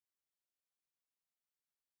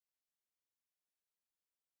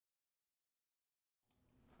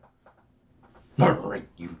Alright,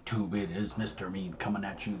 YouTube, it is Mr. Mean coming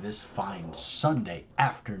at you this fine Sunday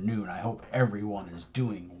afternoon. I hope everyone is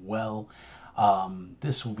doing well.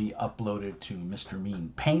 This will be uploaded to Mr.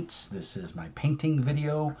 Mean Paints. This is my painting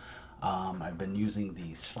video. I've been using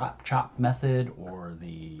the slap chop method, or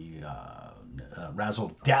the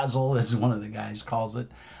razzle dazzle, as one of the guys calls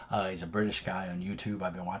it. He's a British guy on YouTube.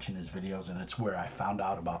 I've been watching his videos, and it's where I found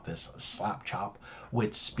out about this slap chop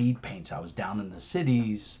with speed paints. I was down in the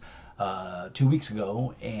cities 2 weeks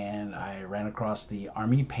ago, and I ran across the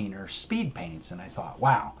Army Painter speed paints, and I thought,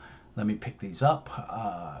 wow, let me pick these up.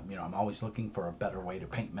 I'm always looking for a better way to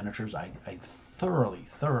paint miniatures. I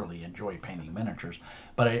thoroughly enjoy painting miniatures,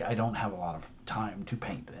 but I don't have a lot of time to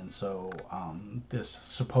paint, and so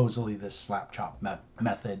supposedly this slap chop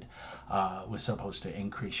method was supposed to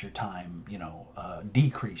increase your time,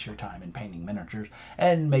 decrease your time in painting miniatures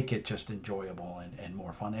and make it just enjoyable and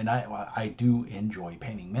more fun. And I do enjoy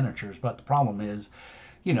painting miniatures, but the problem is,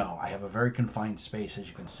 I have a very confined space. As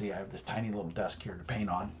you can see, I have this tiny little desk here to paint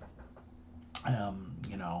on.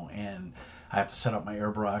 And I have to set up my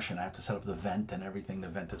airbrush, and I have to set up the vent and everything. The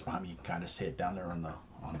vent that's behind me, you can kind of see it down there on the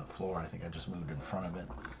floor. I think I just moved in front of it.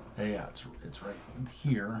 Yeah, it's right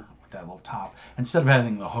here with that little top. Instead of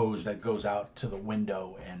having the hose that goes out to the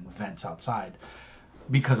window and vents outside,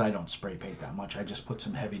 because I don't spray paint that much, I just put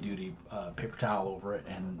some heavy duty paper towel over it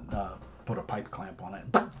and put a pipe clamp on it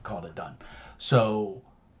and called it done. So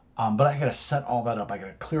but I gotta set all that up. I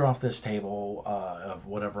gotta clear off this table of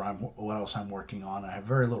what else I'm working on. I have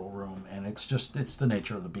very little room, and it's the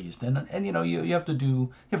nature of the beast. And you have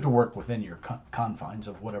to work within your confines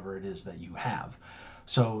of whatever it is that you have.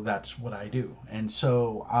 So that's what I do. And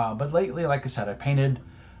so, but lately, like I said, I painted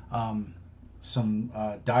some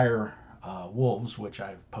dire wolves, which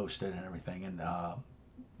I've posted and everything, and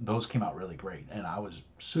those came out really great, and I was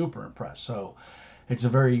super impressed. So it's a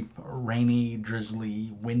very rainy,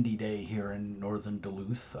 drizzly, windy day here in northern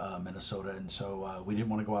Duluth, Minnesota, and so we didn't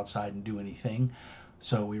want to go outside and do anything.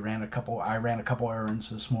 So I ran a couple errands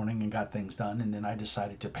this morning and got things done, and then I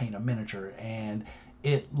decided to paint a miniature, and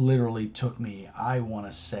it literally took me, I want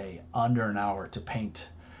to say, under an hour to paint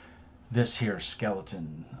this here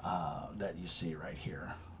skeleton that you see right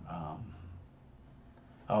here.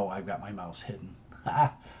 Oh, I've got my mouse hidden.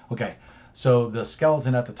 Okay. So the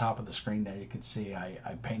skeleton at the top of the screen there, you can see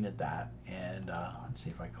I painted that, and let's see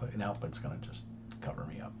if I click. No, but it's gonna just cover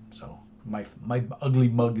me up. So my ugly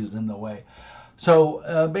mug is in the way.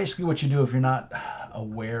 So basically, what you do if you're not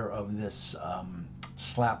aware of this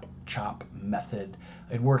slap chop method,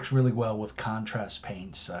 it works really well with contrast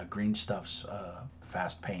paints, green stuffs,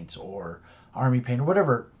 fast paints, or army paint, or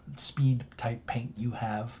whatever speed type paint you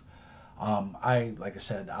have. Like I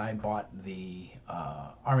said, I bought the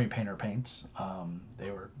Army Painter paints.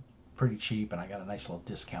 They were pretty cheap, and I got a nice little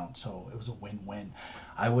discount, so it was a win-win.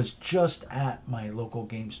 I was just at my local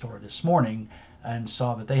game store this morning and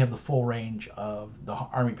saw that they have the full range of the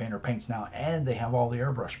Army Painter paints now, and they have all the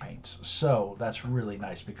airbrush paints. So that's really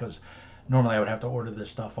nice, because normally I would have to order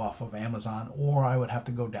this stuff off of Amazon, or I would have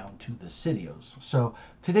to go down to the Citios. So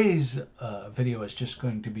today's video is just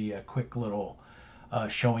going to be a quick little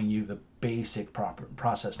showing you the basic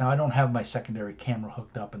process. Now, I don't have my secondary camera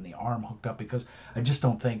hooked up and the arm hooked up, because I just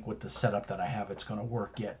don't think with the setup that I have it's going to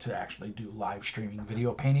work yet to actually do live streaming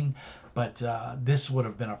video painting. But this would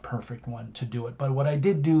have been a perfect one to do it. But what I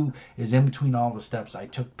did do is, in between all the steps, I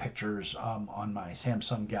took pictures on my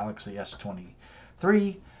Samsung Galaxy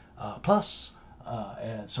S23 Plus.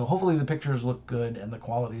 And so hopefully the pictures look good and the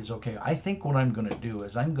quality is okay. I think what I'm going to do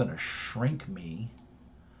is I'm going to shrink me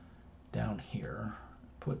down here,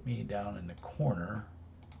 put me down in the corner.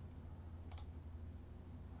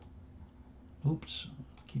 Oops,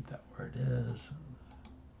 keep that where it is.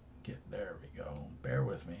 There we go. Bear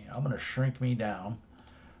with me. I'm going to shrink me down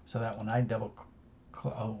so that when I double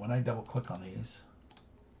click on these,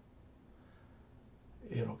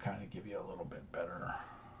 it'll kind of give you a little bit better.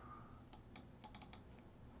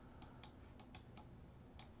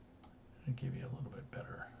 It'll give you a little bit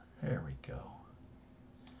better. There we go.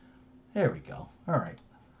 There we go. All right.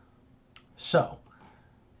 So,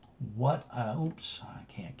 oops, I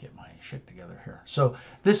can't get my shit together here. So,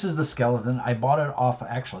 this is the skeleton. I bought it off,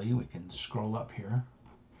 actually, we can scroll up here.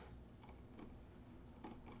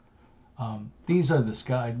 These are the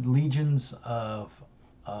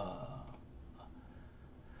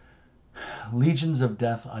Legions of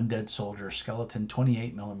Death Undead Soldier Skeleton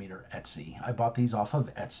 28mm Etsy. I bought these off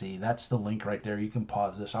of Etsy. That's the link right there. You can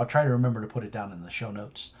pause this. I'll try to remember to put it down in the show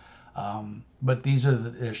notes. But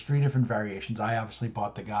there's 3 different variations. I obviously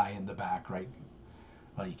bought the guy in the back, right?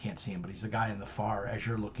 Well, you can't see him, but he's the guy in the far, as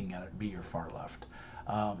you're looking at it, be your far left.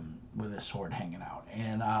 with his sword hanging out.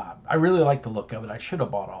 And I really like the look of it. I should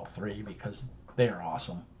have bought all three because they are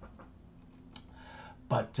awesome.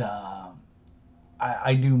 But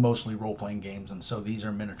I do mostly role playing games, and so these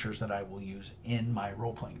are miniatures that I will use in my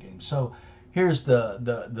role playing games. So here's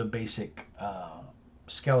the basic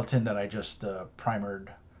skeleton that I just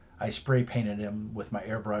primered. I spray painted him with my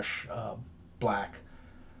airbrush black,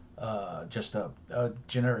 just a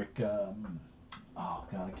generic. Oh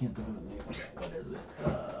God, I can't think of the name of it. What is it?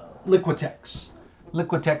 Liquitex.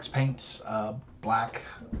 Liquitex paints, black,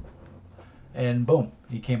 and boom,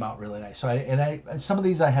 he came out really nice. So I some of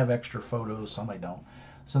these I have extra photos, some I don't.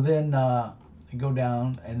 So then I go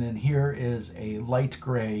down, and then here is a light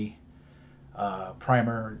gray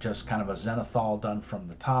primer, just kind of a zenithal done from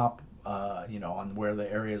the top. On where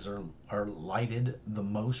the areas are lighted the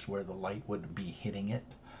most, where the light would be hitting it.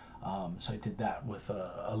 So I did that with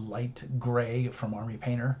a light gray from Army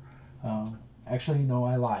Painter. Actually, no,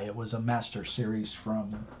 I lie. It was a Master Series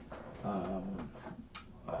from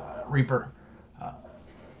Reaper.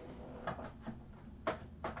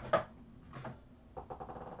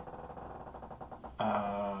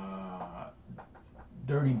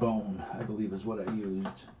 Dirty Bone, I believe, is what I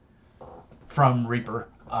used from Reaper.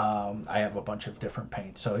 I have a bunch of different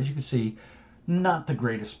paints. So as you can see, not the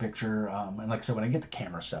greatest picture. And like I said, when I get the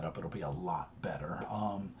camera set up, it'll be a lot better.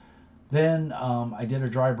 Then I did a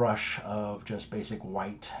dry brush of just basic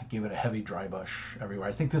white, give it a heavy dry brush everywhere.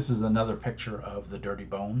 I think this is another picture of the Dirty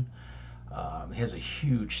Bone. He has a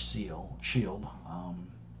huge shield.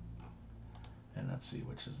 And let's see,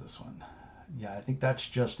 which is this one? Yeah, I think that's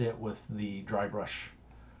just it with the dry brush,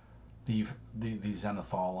 the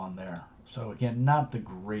zenithal on there. So again, not the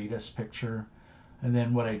greatest picture. And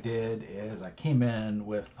then what I did is I came in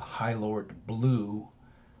with High Lord Blue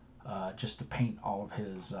just to paint all of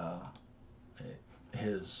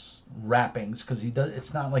his wrappings, because he does.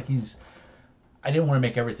 It's not like he's. I didn't want to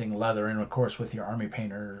make everything leather, and of course, with your Army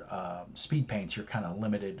Painter speed paints, you're kind of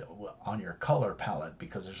limited on your color palette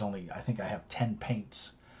because there's only, I think I have 10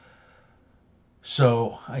 paints.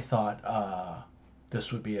 So I thought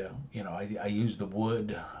this would be I used the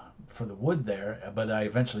wood for the wood there, but I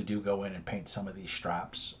eventually do go in and paint some of these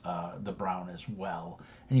straps, the brown as well.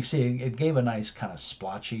 And you see it gave a nice kind of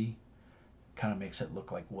splotchy, kind of makes it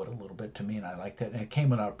look like wood a little bit to me, and I liked it. And it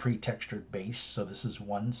came in a pre-textured base, so this is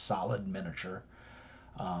one solid miniature.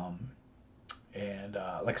 And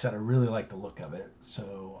like I said, I really like the look of it.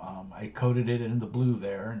 So I coated it in the blue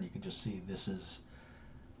there, and you can just see this is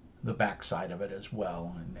the back side of it as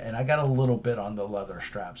well. And I got a little bit on the leather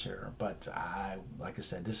straps here, but like I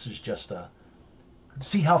said, this is just a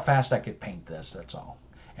see how fast I could paint this. That's all.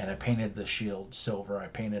 And I painted the shield silver. I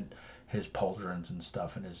painted his pauldrons and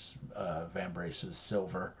stuff, and his vambraces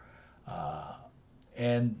silver.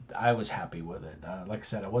 And I was happy with it. Like I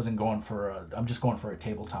said, I wasn't going for I'm just going for a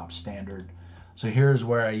tabletop standard. So here's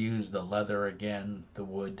where I use the leather again, the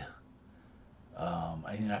wood.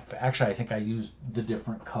 Actually, I think I used the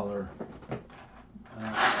different color.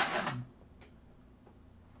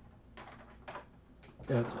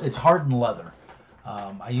 It's hardened leather.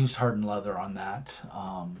 I used hardened leather on that,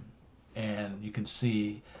 and you can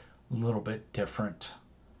see a little bit different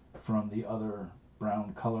from the other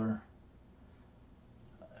brown color.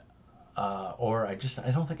 Or I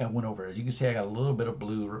don't think I went over it. You can see I got a little bit of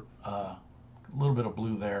blue,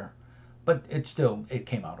 there, but it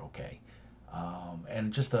came out okay.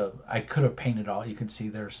 And I could have painted all. You can see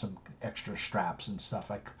there's some extra straps and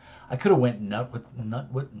stuff. I could have went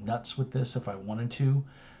nuts with this if I wanted to,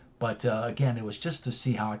 but again, it was just to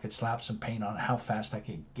see how I could slap some paint on it, how fast I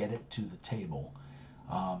could get it to the table.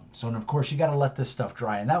 And of course you got to let this stuff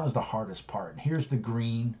dry, and that was the hardest part. Here's the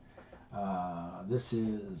green. This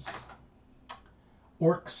is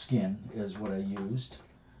orc skin is what I used,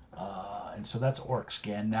 and so that's orc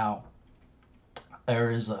skin. Now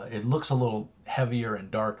it looks a little heavier and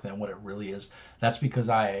dark than what it really is. That's because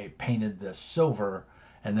I painted this silver,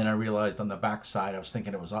 and then I realized on the back side I was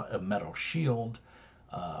thinking it was a metal shield,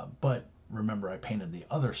 but remember I painted the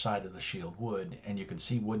other side of the shield wood, and you can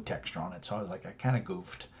see wood texture on it. So I was like, I kind of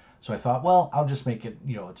goofed. So I thought, well, I'll just make it.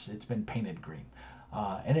 It's been painted green,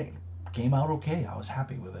 and it came out okay. I was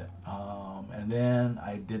happy with it. And then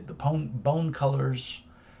I did the bone colors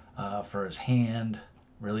for his hand.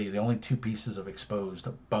 Really, the only two pieces of exposed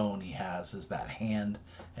bone he has is that hand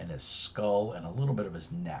and his skull and a little bit of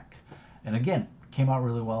his neck. And again, came out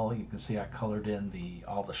really well. You can see I colored in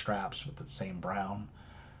all the straps with the same brown.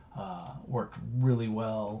 Worked really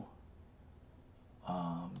well.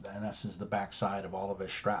 And this is the back side of all of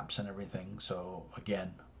his straps and everything. So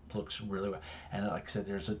again, looks really well. And like I said,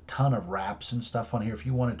 there's a ton of wraps and stuff on here. If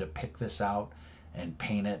you wanted to pick this out and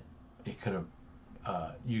paint it. It could have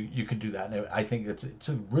you could do that. And I think it's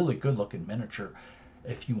a really good looking miniature.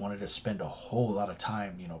 If you wanted to spend a whole lot of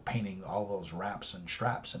time, painting all those wraps and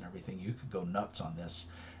straps and everything, you could go nuts on this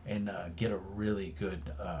and get a really good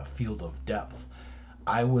field of depth.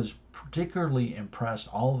 I was particularly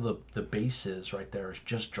impressed. All of the bases right there is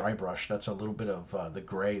just dry brush. That's a little bit of the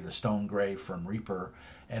gray, the stone gray from Reaper,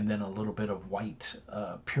 and then a little bit of white,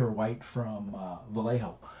 pure white from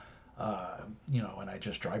Vallejo. And I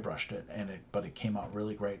just dry brushed it, but it came out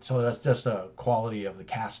really great. So that's just a quality of the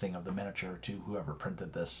casting of the miniature to whoever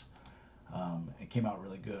printed this. It came out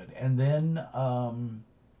really good. And then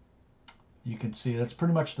you can see that's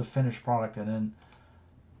pretty much the finished product. And then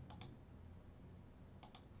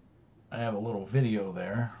I have a little video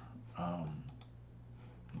there.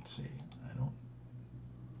 Let's see. I don't.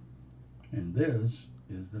 And this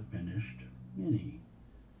is the finished mini.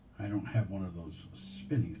 I don't have one of those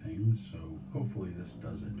spinny things, so hopefully this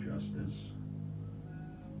does it justice.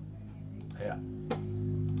 Yeah.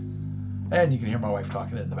 And you can hear my wife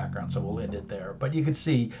talking in the background, so we'll end it there. But you can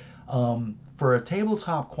see, for a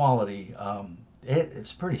tabletop quality,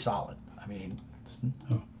 it's pretty solid. I mean, it's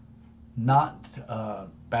not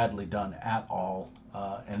badly done at all.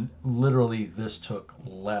 And literally, this took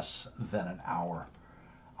less than an hour.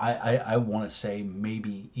 I want to say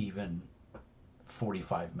maybe even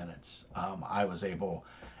 45 minutes. I was able,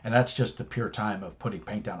 and that's just the pure time of putting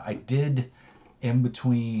paint down. I did in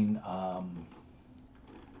between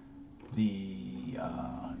these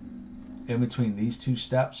two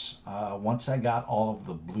steps. Once I got all of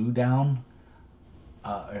the blue down,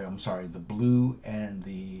 I'm sorry, the blue and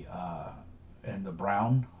the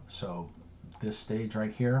brown. So this stage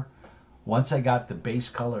right here. Once I got the base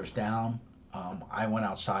colors down, I went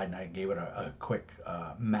outside and I gave it a quick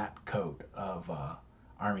matte coat of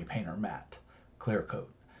Army Painter matte clear coat.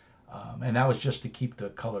 And that was just to keep the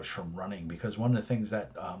colors from running, because one of the things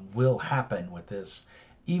that will happen with this,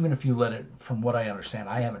 even if you let it, from what I understand,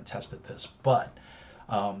 I haven't tested this, but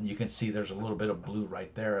you can see there's a little bit of blue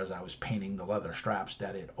right there as I was painting the leather straps,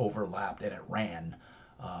 that it overlapped and it ran.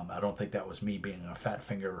 I don't think that was me being a fat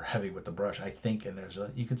finger heavy with the brush. I think, and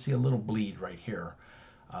you can see a little bleed right here.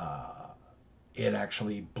 It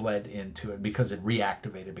actually bled into it because it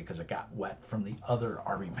reactivated because it got wet from the other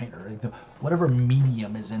Army Painter. Whatever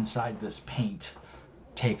medium is inside this paint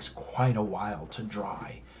takes quite a while to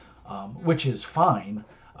dry, which is fine.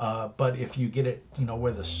 But if you get it,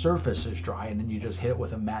 where the surface is dry and then you just hit it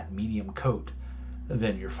with a matte medium coat,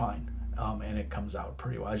 then you're fine. And it comes out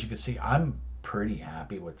pretty well. As you can see, I'm pretty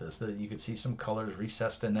happy with this. You can see some colors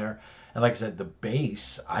recessed in there. And like I said, the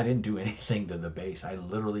base, I didn't do anything to the base. I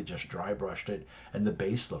literally just dry brushed it, and the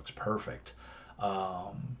base looks perfect.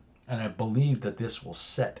 And I believe that this will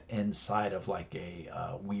set inside of like a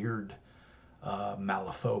weird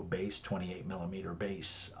Malifaux base, 28 millimeter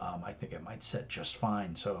base. I think it might set just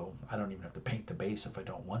fine. So I don't even have to paint the base if I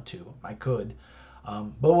don't want to. I could.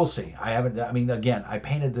 But we'll see. Again, I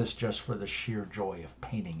painted this just for the sheer joy of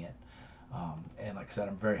painting it. And like I said,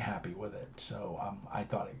 I'm very happy with it. So I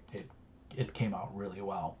thought it came out really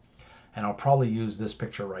well. And I'll probably use this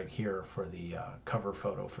picture right here for the cover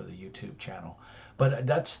photo for the YouTube channel. But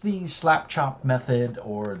that's the slap chop method,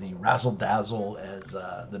 or the razzle dazzle, as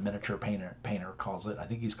the miniature painter calls it. I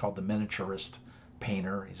think he's called the miniaturist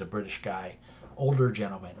painter. He's a British guy, older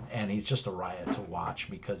gentleman, and he's just a riot to watch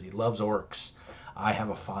because he loves orcs. I have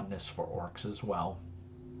a fondness for orcs as well.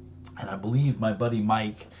 And I believe my buddy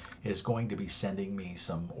Mike is going to be sending me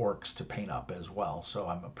some orcs to paint up as well. So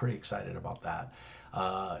I'm pretty excited about that.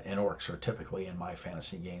 And orcs are typically in my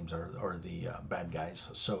fantasy games are the bad guys.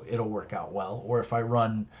 So it'll work out well. Or if I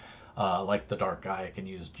run like the Dark Guy, I can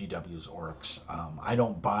use GW's orcs. I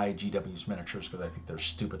don't buy GW's miniatures because I think they're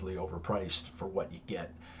stupidly overpriced for what you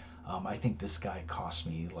get. I think this guy cost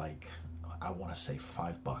me like, I want to say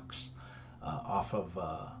 $5 off of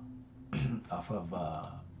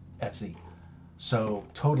Etsy. So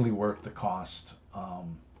totally worth the cost.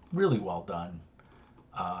 Really well done.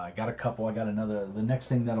 I got a couple. I got another. The next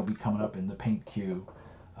thing that'll be coming up in the paint queue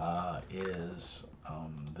is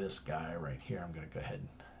this guy right here. I'm going to go ahead.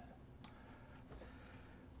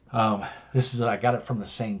 I got it from the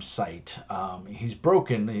same site. He's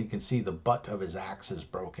broken. You can see the butt of his axe is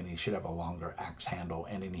broken. He should have a longer axe handle,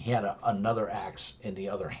 and then he had another axe in the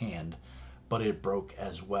other hand, but it broke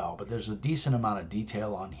as well. But there's a decent amount of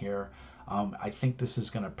detail on here. I think this is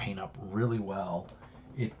going to paint up really well.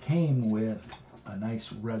 It came with a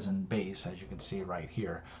nice resin base, as you can see right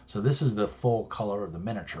here. So this is the full color of the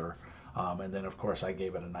miniature. And then, of course, I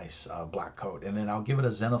gave it a nice black coat. And then I'll give it a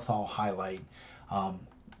zenithal highlight.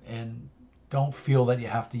 And don't feel that you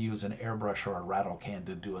have to use an airbrush or a rattle can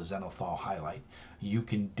to do a zenithal highlight. You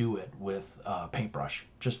can do it with a paintbrush.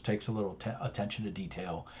 Just takes a little attention to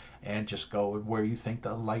detail, and just go where you think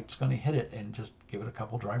the light's going to hit it, and just give it a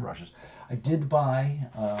couple dry brushes. I did buy,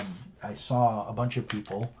 I saw a bunch of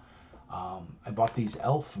people, I bought these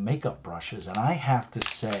e.l.f. makeup brushes, and I have to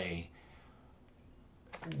say,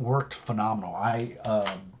 worked phenomenal. I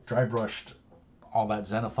dry brushed all that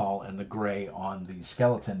zenithal and the gray on the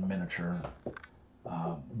skeleton miniature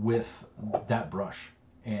with that brush,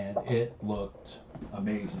 and it looked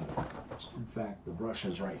amazing. In fact, the brush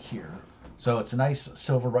is right here. So it's a nice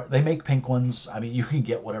silver brush. They make pink ones. I mean, you can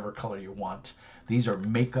get whatever color you want. These are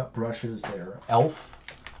makeup brushes. They're e.l.f.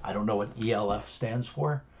 I don't know what ELF stands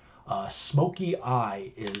for. Smoky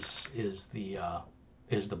Eye is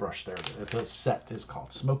the brush there. The set is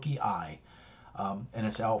called Smoky Eye, and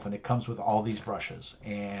it's e.l.f. and it comes with all these brushes.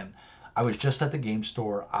 And I was just at the game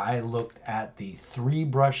store. I looked at the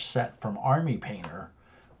 3-brush set from Army Painter,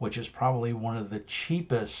 which is probably one of the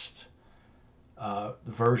cheapest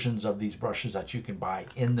versions of these brushes that you can buy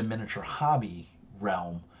in the miniature hobby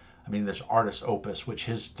realm. I mean, there's Artist Opus, which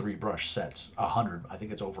his 3-brush set's $100. I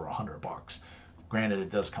think it's over $100. Granted,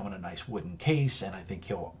 it does come in a nice wooden case, and I think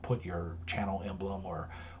he'll put your channel emblem or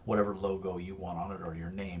whatever logo you want on it, or your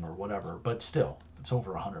name or whatever. But still, it's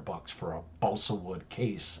over $100 for a balsa wood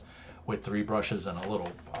case with 3 brushes and a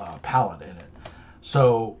little palette in it.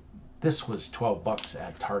 So this was $12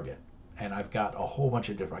 at Target, and I've got a whole bunch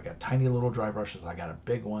of different. I got tiny little dry brushes. I got a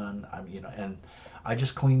big one. And I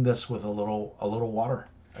just cleaned this with a little water.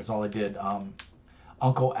 That's all I did.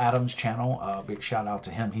 Uncle Adam's channel, big shout out to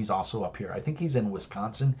him. He's also up here. I think he's in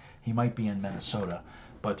Wisconsin. He might be in Minnesota.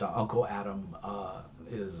 But Uncle Adam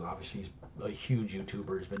is obviously a huge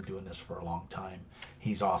YouTuber. He's been doing this for a long time.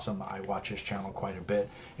 He's awesome. I watch his channel quite a bit.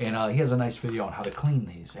 And he has a nice video on how to clean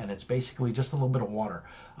these. And it's basically just a little bit of water.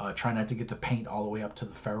 Try not to get the paint all the way up to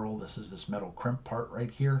the ferrule. This is this metal crimp part right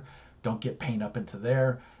here. Don't get paint up into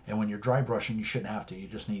there. And when you're dry brushing, you shouldn't have to. You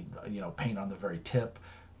just need paint on the very tip.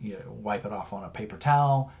 You wipe it off on a paper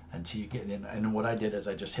towel until you get in. And what I did is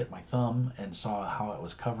I just hit my thumb and saw how it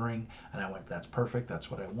was covering, and I went, that's perfect, that's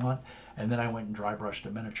what I want. And then I went and dry brushed a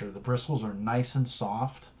miniature. The bristles are nice and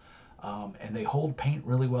soft, and they hold paint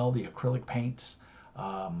really well, the acrylic paints.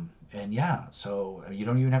 And yeah, so you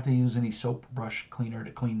don't even have to use any soap brush cleaner to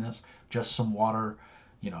clean this, just some water.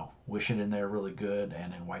 Wish it in there really good,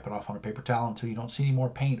 and then wipe it off on a paper towel until you don't see any more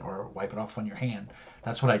paint, or wipe it off on your hand.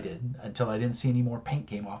 That's what I did until I didn't see any more paint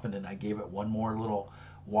came off, and then I gave it one more little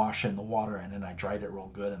wash in the water, and then I dried it real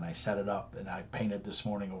good, and I set it up, and I painted this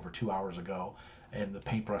morning over 2 hours ago, and the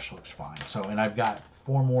paintbrush looks fine. So, and I've got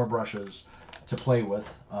 4 more brushes to play with.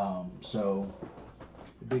 So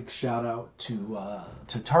big shout out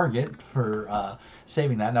to Target for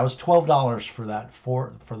saving that. And that was $12 for that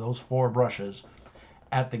for those 4 brushes.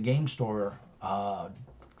 At the game store,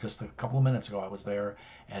 just a couple of minutes ago, I was there,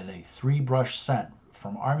 and a 3-brush set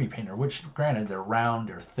from Army Painter, which granted they're round,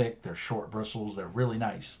 they're thick, they're short bristles, they're really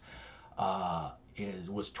nice,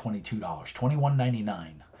 was $22,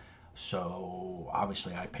 $21.99. So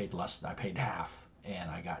obviously I paid less. I paid half,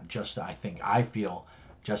 and I got I feel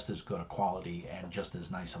just as good a quality and just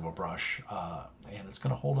as nice of a brush, and it's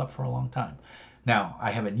going to hold up for a long time. Now,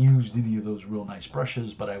 I haven't used any of those real nice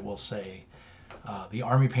brushes, but I will say the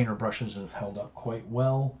Army Painter brushes have held up quite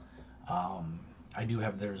well. I do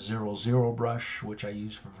have their 00 brush, which I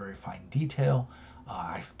use for very fine detail.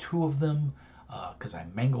 I have 2 of them because I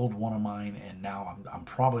mangled one of mine, and now I'm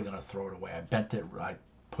probably going to throw it away. I bent it, I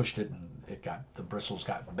pushed it, and the bristles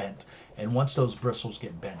got bent. And once those bristles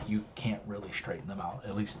get bent, you can't really straighten them out,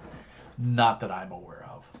 at least not that I'm aware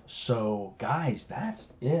of. So guys,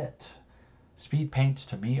 that's it. Speed paints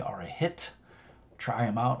to me are a hit. Try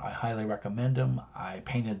them out. I highly recommend them. I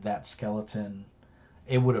painted that skeleton.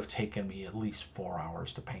 It would have taken me at least 4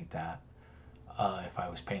 hours to paint that if I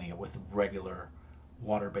was painting it with regular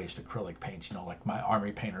water-based acrylic paints, like my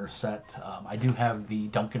Army Painter set. I do have the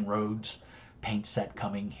Duncan Rhodes paint set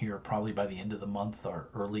coming here probably by the end of the month or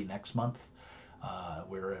early next month.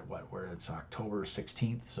 We're at where it's October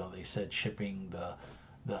 16th, so they said shipping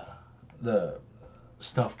the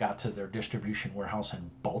stuff got to their distribution warehouse in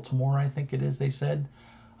Baltimore, I think it is, they said.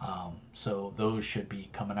 So those should be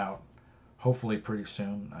coming out hopefully pretty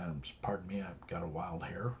soon. Pardon me, I've got a wild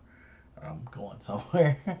hair. I'm going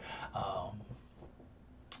somewhere.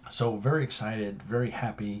 So very excited, very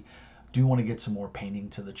happy. Do want to get some more painting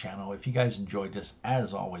to the channel. If you guys enjoyed this,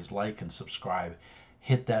 as always, like and subscribe.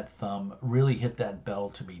 Hit that thumb. Really hit that bell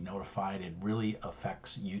to be notified. It really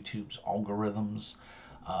affects YouTube's algorithms.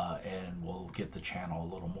 and we'll get the channel a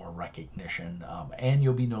little more recognition, and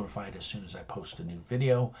you'll be notified as soon as I post a new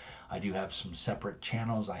video. I do have some separate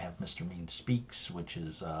channels. I have Mr. Mean Speaks, which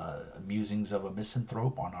is musings of a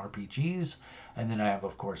misanthrope on RPGs, and then I have,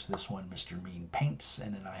 of course, this one, Mr. Mean Paints,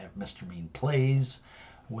 and then I have Mr. Mean Plays,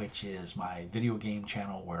 which is my video game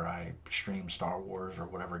channel where I stream Star Wars or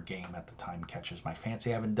whatever game at the time catches my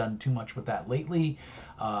fancy. I haven't done too much with that lately,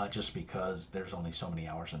 just because there's only so many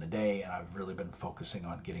hours in a day, and I've really been focusing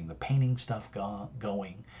on getting the painting stuff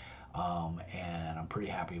going. And I'm pretty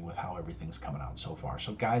happy with how everything's coming out so far.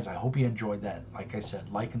 So guys, I hope you enjoyed that. Like I said,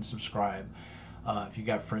 like and subscribe. If you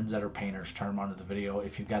got friends that are painters, turn them onto the video.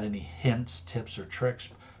 If you've got any hints, tips, or tricks,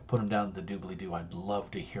 put them down in the doobly-doo. I'd love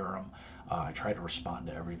to hear them. I try to respond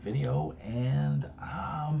to every video, and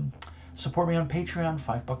support me on Patreon,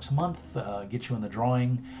 $5 a month, get you in the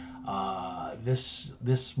drawing. This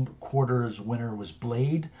quarter's winner was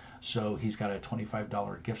Blade, so he's got a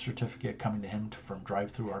 $25 gift certificate coming to him from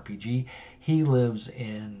Drive-Thru RPG. He lives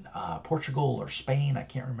in Portugal or Spain. I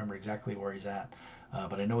can't remember exactly where he's at,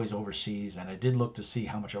 but I know he's overseas, and I did look to see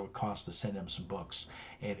how much it would cost to send him some books,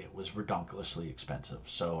 and it was ridiculously expensive.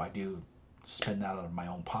 So I do spend that out of my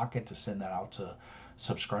own pocket to send that out to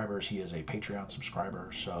subscribers. He is a Patreon subscriber,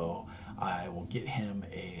 so I will get him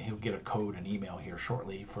he'll get a code and email here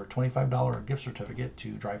shortly for a $25 gift certificate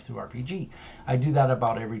to Drive-Thru RPG. I do that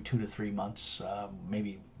about every 2 to 3 months,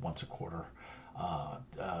 maybe once a quarter,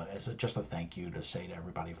 as just a thank you to say to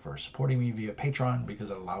everybody for supporting me via Patreon, because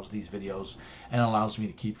it allows these videos and allows me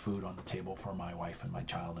to keep food on the table for my wife and my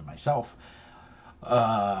child and myself.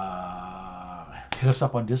 Hit us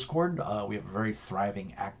up on Discord. We have a very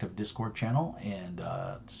thriving, active Discord channel, and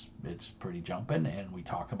it's pretty jumping, and we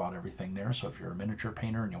talk about everything there. So if you're a miniature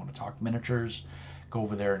painter and you want to talk miniatures, go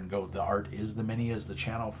over there and go. The Art is the Mini is the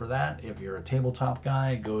channel for that. If you're a tabletop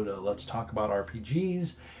guy, go to Let's Talk About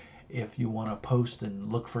RPGs. If you want to post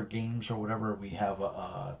and look for games or whatever, we have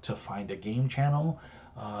a To Find a Game channel.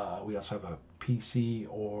 We also have a PC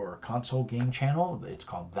or console game channel. It's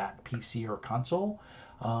called That PC or Console.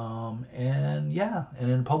 And yeah, and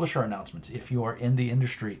then publisher announcements. If you are in the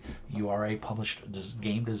industry, you are a published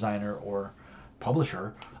game designer or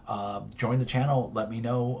publisher, join the channel. Let me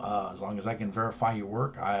know. As long as I can verify your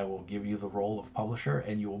work, I will give you the role of publisher,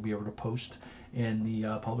 and you will be able to post in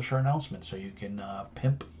the publisher announcement, so you can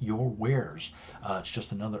pimp your wares. It's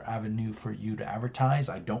just another avenue for you to advertise.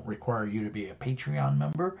 I don't require you to be a Patreon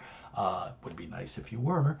member. It would be nice if you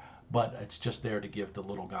were, but it's just there to give the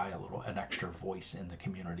little guy an extra voice in the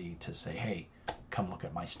community to say, hey, come look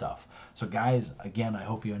at my stuff. So guys, again, I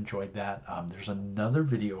hope you enjoyed that. There's another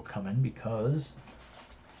video coming because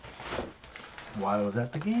while I was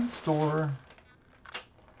at the game store,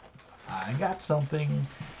 I got something.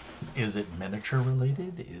 Is it miniature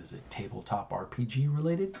related? Is it tabletop RPG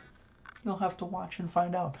related? You'll have to watch and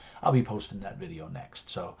find out. I'll be posting that video next.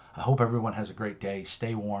 So I hope everyone has a great day.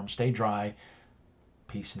 Stay warm, stay dry.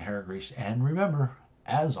 Peace and hair grease. And remember,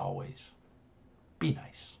 as always, be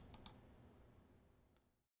nice.